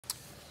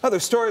Other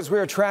stories we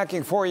are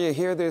tracking for you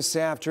here this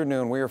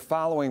afternoon. We are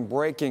following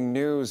breaking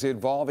news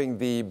involving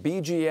the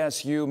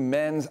BGSU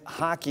men's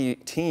hockey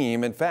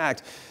team. In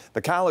fact,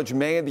 the college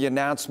made the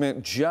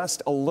announcement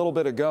just a little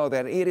bit ago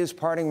that it is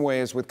parting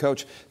ways with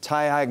Coach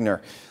Ty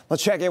Eigner.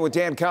 Let's check in with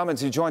Dan Cummins.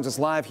 He joins us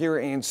live here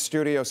in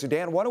studio. So,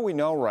 Dan, what do we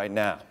know right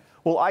now?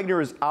 Well, Eigner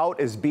is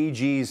out as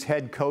BG's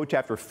head coach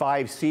after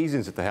 5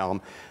 seasons at the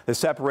helm. The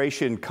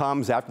separation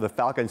comes after the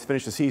Falcons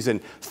finished the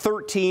season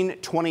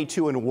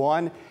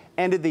 13-22-1,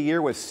 ended the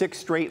year with 6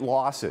 straight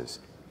losses.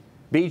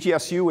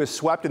 BGSU was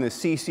swept in the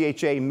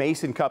CCHA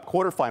Mason Cup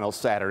quarterfinals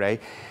Saturday.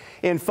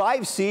 In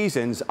 5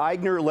 seasons,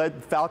 Eigner led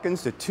the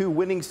Falcons to 2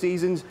 winning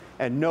seasons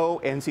and no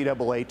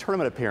NCAA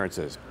tournament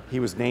appearances. He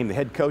was named the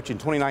head coach in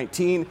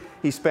 2019.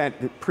 He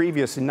spent the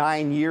previous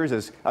 9 years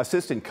as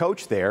assistant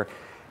coach there.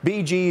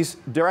 BG's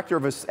director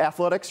of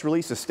athletics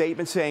released a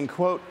statement saying,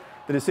 quote,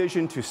 "The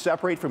decision to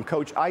separate from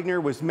Coach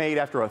Eigner was made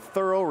after a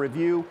thorough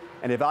review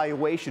and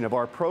evaluation of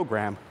our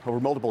program over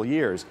multiple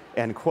years,"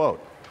 end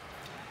quote.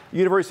 The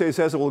university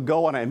says it will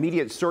go on an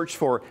immediate search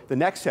for the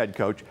next head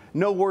coach.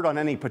 No word on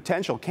any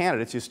potential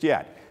candidates just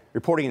yet.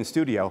 Reporting in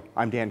studio,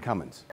 I'm Dan Cummins.